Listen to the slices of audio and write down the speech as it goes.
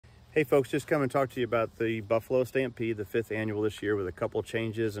Hey folks, just come and talk to you about the Buffalo Stampede, the 5th annual this year, with a couple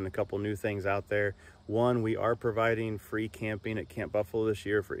changes and a couple new things out there. One, we are providing free camping at Camp Buffalo this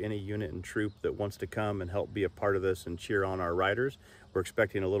year for any unit and troop that wants to come and help be a part of this and cheer on our riders. We're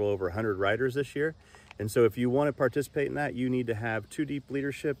expecting a little over 100 riders this year. And so if you want to participate in that, you need to have 2 Deep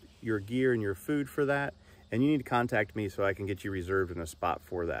leadership, your gear and your food for that. And you need to contact me so I can get you reserved in a spot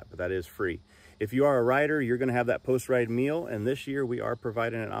for that, but that is free. If you are a rider, you're gonna have that post-ride meal, and this year we are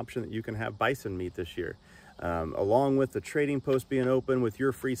providing an option that you can have bison meat this year. Along with the trading post being open with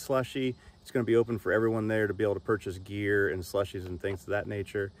your free slushie, it's gonna be open for everyone there to be able to purchase gear and slushies and things of that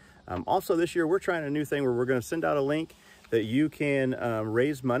nature. Also this year, we're trying a new thing where we're gonna send out a link that you can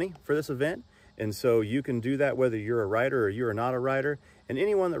raise money for this event. And so you can do that whether you're a rider or you're not a rider. And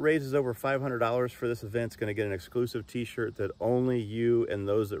anyone that raises over $500 for this event is going to get an exclusive t-shirt that only you and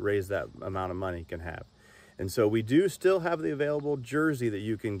those that raise that amount of money can have. And so we do still have the available jersey that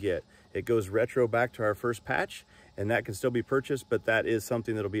you can get. It goes retro back to our first patch, and that can still be purchased, but that is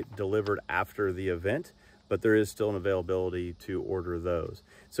something that'll be delivered after the event. But there is still an availability to order those.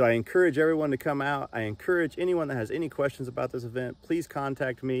 So I encourage everyone to come out. I encourage anyone that has any questions about this event, please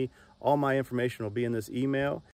contact me. All my information will be in this email.